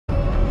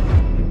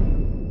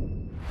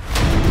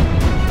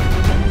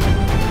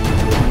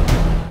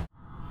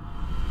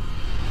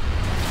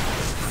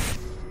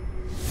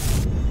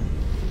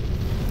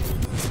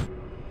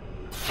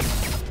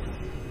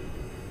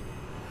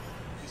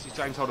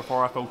James Holder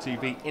for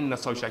RFL-TV in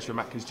association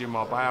with Matkins Gym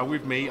Marbella.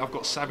 With me, I've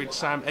got Savage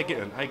Sam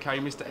Eggington, aka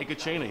Mr.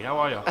 Eggachini. How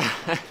are you?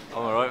 I'm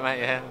alright, mate,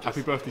 yeah.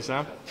 Happy birthday,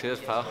 Sam. Cheers,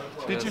 pal.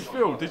 Cheers.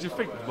 Did you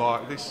think,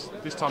 like, this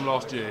time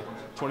last year,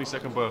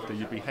 22nd birthday,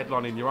 you'd be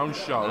headlining your own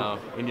show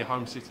in your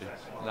home city?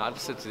 No, I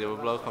just said to the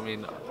other bloke, I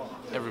mean,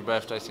 every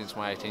birthday since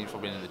my 18th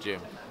I've been in the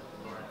gym,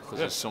 because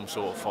there's some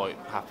sort of fight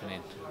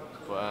happening.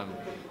 But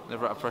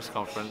never at a press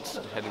conference,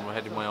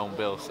 heading my own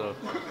bill, so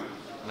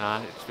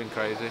nah, it's been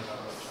crazy.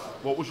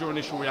 What was your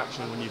initial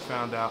reaction when you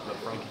found out that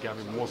Frankie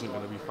Gavin wasn't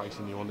going to be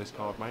facing you on this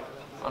card, mate?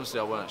 Honestly,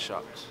 I weren't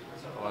shocked.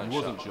 You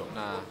wasn't shocked?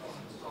 Nah.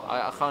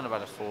 I kind of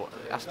had a thought.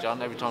 Asked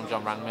John, every time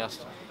John rang me, I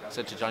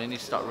said to John, you need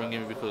to start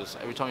ringing me, because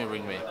every time you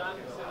ring me,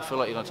 I feel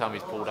like you're going to tell me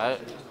he's pulled out.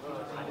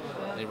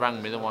 And he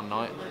rang me the one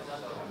night,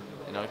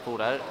 he pulled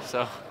out,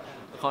 so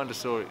I kind of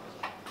saw it,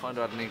 kind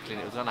of had an inkling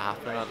it was going to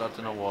happen. I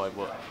don't know why,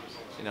 but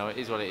it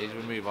is what it is.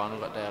 We move on, we've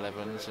got day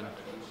 11s, and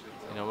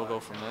we'll go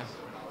from there.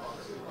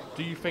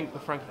 Do you think the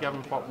Frankie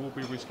Gavin fight will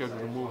be rescheduled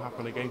and will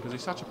happen again? Because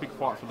it's such a big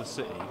fight for the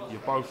city. You're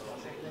both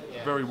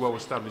very well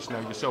established now,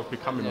 yourself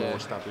becoming more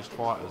established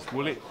fighters.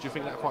 Do you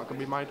think that fight can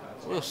be made?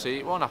 We'll see.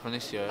 It won't happen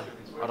this year,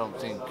 I don't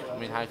think. I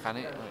mean, how can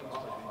it?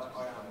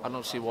 I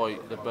don't see why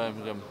the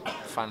Birmingham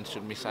fans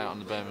should miss out on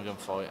the Birmingham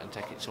fight and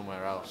take it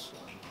somewhere else.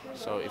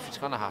 So if it's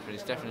going to happen,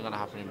 it's definitely going to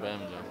happen in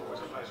Birmingham.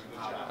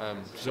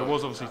 There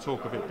was obviously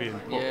talk of it being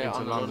put into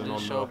on the London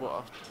show, on the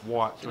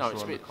White,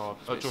 Joshua, on the card.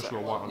 Joshua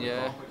White on the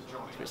card.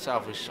 It's a bit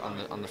selfish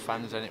on the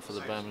fans, isn't it, for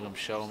the Birmingham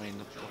show. I mean,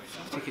 the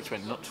tickets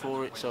went nuts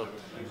for it, so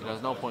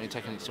there's no point in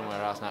taking it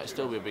somewhere else now. It'll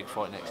still be a big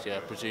fight next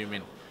year,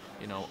 presuming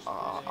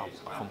I'll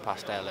come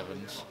past day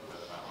 11s.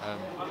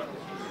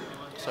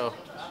 So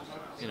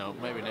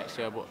maybe next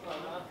year, but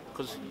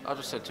because I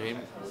just said to him,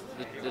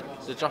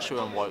 the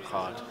Joshua and White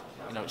card,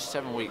 it's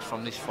 7 weeks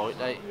from this fight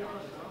date.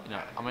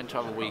 I meant to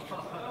have a week,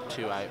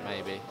 2 out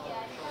maybe.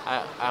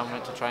 I'm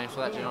meant to train for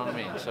that. Do you know what I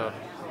mean? So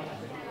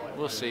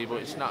we'll see, but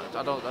it's not.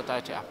 I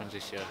doubt it happens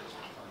this year.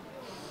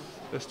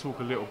 Let's talk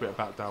a little bit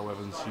about Dale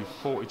Evans. You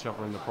fought each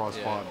other in the prize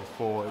fight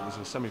before. It was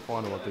a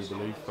semi-final, I do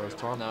believe, first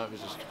time. No, it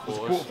was just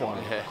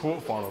quarter-final. Yeah.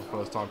 Quarter-final,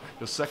 first time.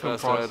 Your second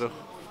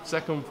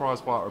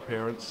prize fighter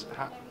appearance.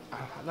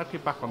 Looking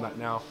back on that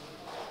now,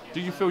 do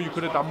you feel you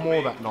could have done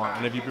more that night,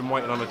 and have you been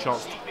waiting on a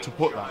chance to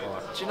put that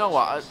right? Do you know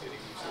what?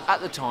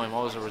 At the time,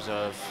 I was a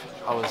reserve.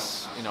 I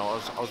was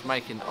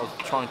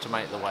trying to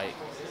make the weight.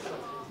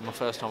 My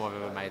first time I've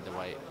ever made the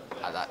weight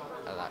at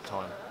that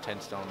time,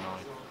 10 stone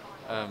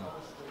 9.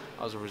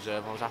 I was a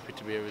reserve. I was happy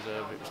to be a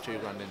reserve. It was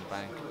 $2 grand in the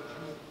bank.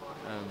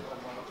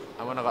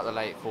 And when I got the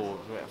late call,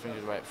 I think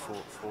it was about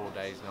 4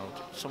 days now.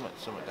 Something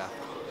daft.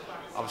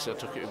 Obviously, I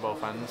took it with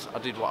both hands. I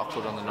did what I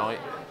could on the night.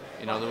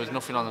 There was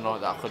nothing on the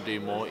night that I could do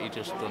more. He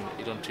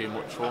done too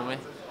much for me.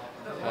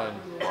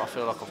 But I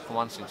feel like I've come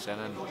on since then,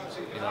 and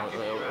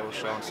it'll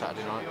show on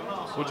Saturday night.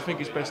 What do you think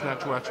his best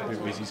natural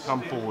attribute is? He's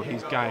come forward,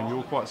 he's game.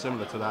 You're quite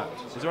similar to that.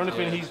 Is there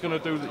anything he's going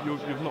to do that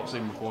you've not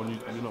seen before and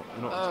you're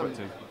not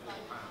expecting?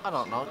 I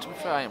don't know. To be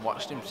fair, I ain't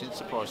watched him since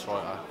the prize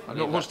fighter. You've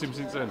not watched him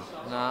since then?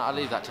 Nah, I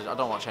leave that to. I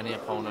don't watch any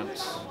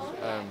opponents.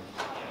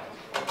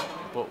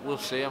 But we'll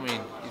see. I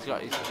mean,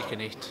 he can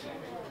hit,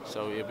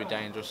 so he'll be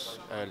dangerous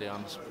early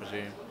on, I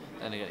presume.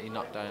 Then again, he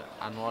knocked down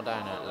Anwar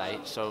down at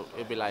late, so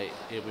he'll be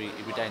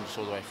dangerous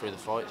all the way through the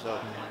fight. So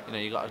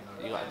you got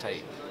to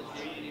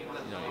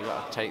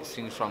take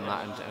things from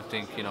that and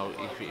think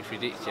if he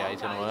hits you,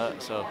 he's gonna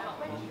hurt. So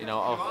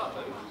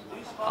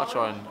I'll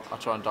try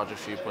and dodge a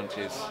few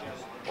punches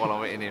while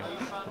I'm hitting him,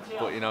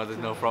 but there's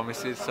no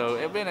promises. So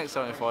it'll be an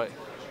exciting fight.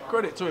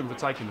 Credit to him for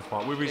taking the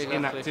fight. With his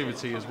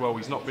inactivity as well,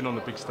 he's not been on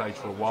the big stage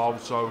for a while,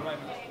 so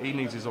he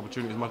needs his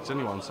opportunity as much as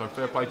anyone. So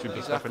fair play to him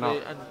for stepping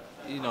up. And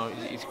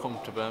he's come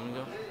to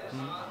Birmingham.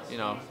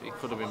 He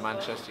could have been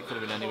Manchester, he could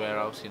have been anywhere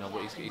else.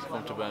 But he's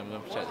come to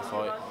Birmingham to take the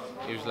fight.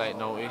 He was late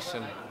notice,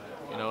 and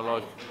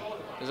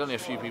there's only a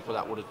few people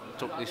that would have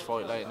took this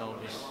fight late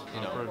notice.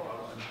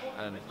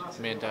 And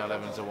me and Dale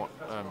Evans are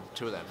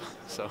two of them.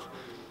 So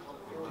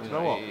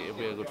it'll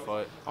be a good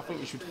fight. I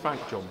think you should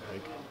thank John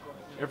Pegg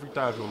every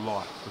day of your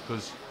life,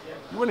 because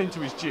you went into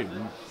his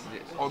gym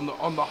on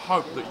the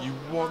hope that you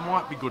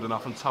might be good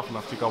enough and tough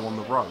enough to go on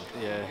the road.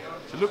 Yeah.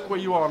 So look where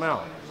you are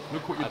now.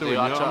 Look what you're doing.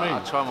 I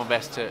try my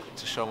best to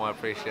show my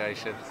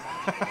appreciation.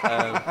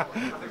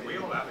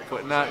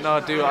 But no, I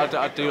do.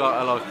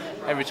 I like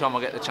every time I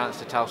get the chance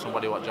to tell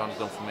somebody what John's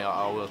done for me,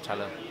 I will tell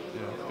him,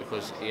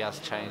 because he has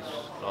changed.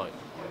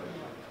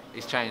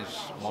 He's changed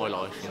my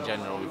life in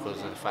general because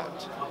of the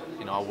fact,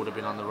 I would have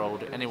been on the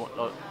road.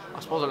 I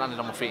suppose I landed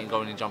on my feet and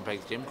going in John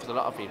Pegg's gym, because a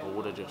lot of people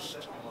would have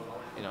just,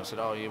 said,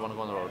 "Oh, you want to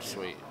go on the road?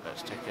 Sweet,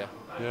 let's take you."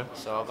 Yeah.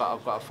 So I've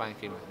got to thank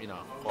him,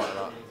 quite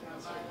a lot.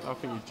 I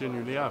think you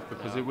genuinely have,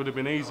 because it would have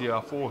been easier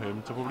for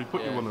him to probably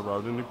put you on the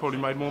road, and he probably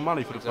made more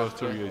money for the first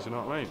 2 years. You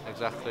know what I mean?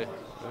 Exactly.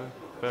 Yeah.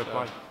 Fair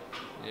play.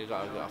 You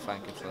got to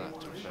thank him for that.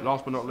 To be fair.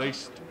 Last but not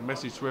least,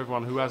 message to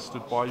everyone who has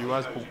stood by you, who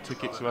has bought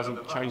tickets, who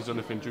hasn't changed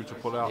anything due to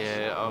pull-outs.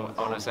 Yeah, I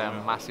want to say a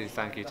massive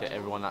thank you to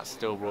everyone that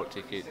still brought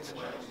tickets.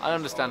 I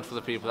understand for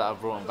the people that have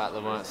brought them back,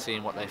 they weren't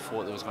seeing what they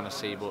thought they was going to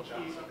see, but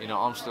you know,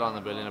 I'm still on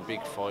the bill in a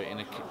big fight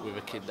with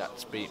a kid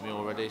that's beat me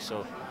already.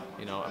 So,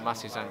 you know, a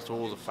massive thanks to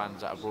all the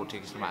fans that have brought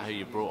tickets, no matter who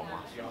you brought them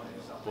off.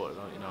 But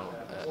you know,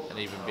 an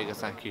even bigger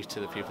thank you to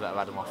the people that have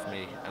had them off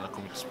me and are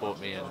coming to support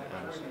me and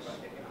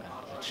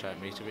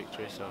showed me to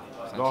victory, so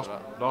thanks for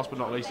that. Last but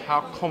not least,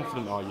 how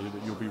confident are you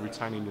that you'll be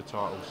retaining your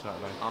title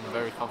Saturday? I'm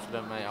very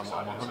confident, mate. I'm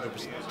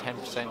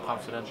 110%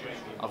 confident.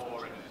 I've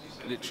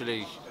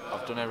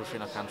done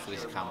everything I can for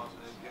this camp.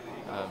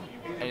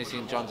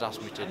 Anything John's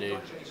asked me to do,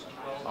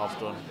 I've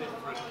done.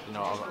 You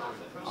know,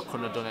 I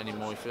couldn't have done any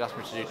more. If he asked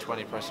me to do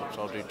 20 press-ups,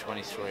 I'll do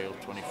 23 or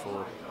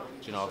 24.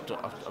 You know,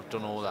 I've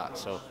done all that.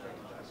 So,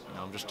 you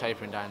know, I'm just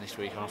tapering down this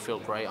week, and I feel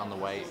great on the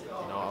weight.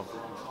 You know,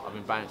 I've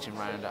been bouncing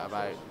around at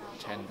about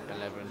 10,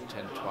 11,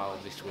 10,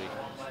 12 this week,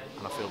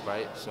 and I feel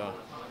great. So,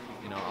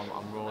 you know,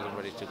 I'm more than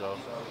ready to go.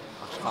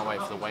 I just can't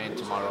wait for the weigh-in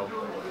tomorrow,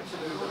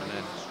 and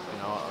then, you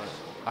know,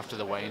 after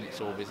the weigh-in, it's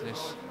all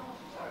business.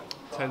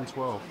 10,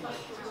 12.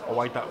 I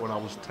weighed that when I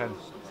was 10.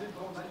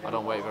 I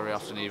don't wait very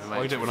often either, mate. I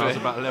weighed it when I was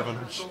about 11.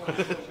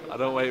 I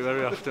don't wait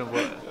very often,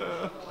 but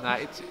nah,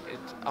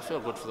 I feel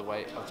good for the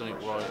weight. I've done it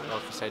right.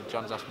 Like I said,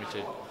 John's asked me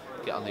to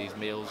get on these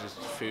meals, this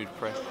food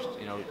prep,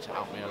 you know, to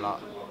help me a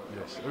lot.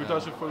 Yes. Who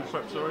does your food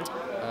prep, sorry?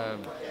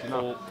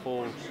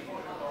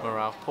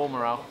 Paul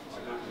Morale.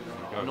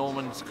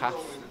 Norman's calf,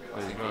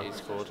 I think it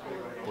is called.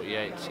 But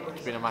yeah, it's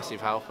been a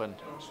massive help, and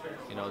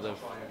you know,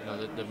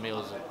 the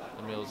meals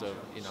are,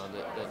 you know,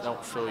 they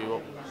don't fill you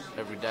up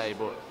every day,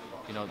 but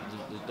you know,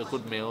 the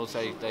good meals,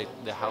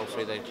 they're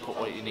healthy, they put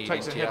what you need into you.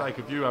 It takes a headache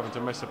of you having to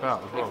mess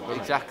about as well, doesn't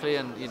it? Exactly,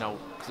 and you know,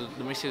 cause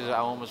the missus at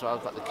home as well,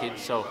 I've got the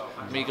kids, so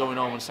me going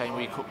home and saying,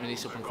 will you cook me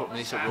this up and cook me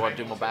this up, do I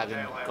do my bag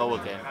and go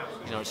again?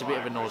 You know, it's a bit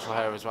of a nose for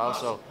her as well,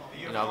 so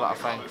you know, I've got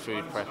to thank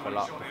Food Prep a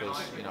lot because,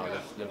 you know,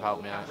 they've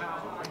helped me out.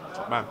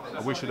 Top man,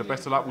 I wish you the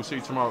best of luck. We'll see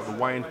you tomorrow at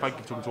the weigh-in. Thank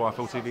you for talking to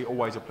IFL TV.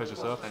 Always a pleasure,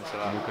 sir. Thanks a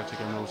lot. And we'll catch you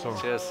again real soon.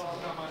 Cheers.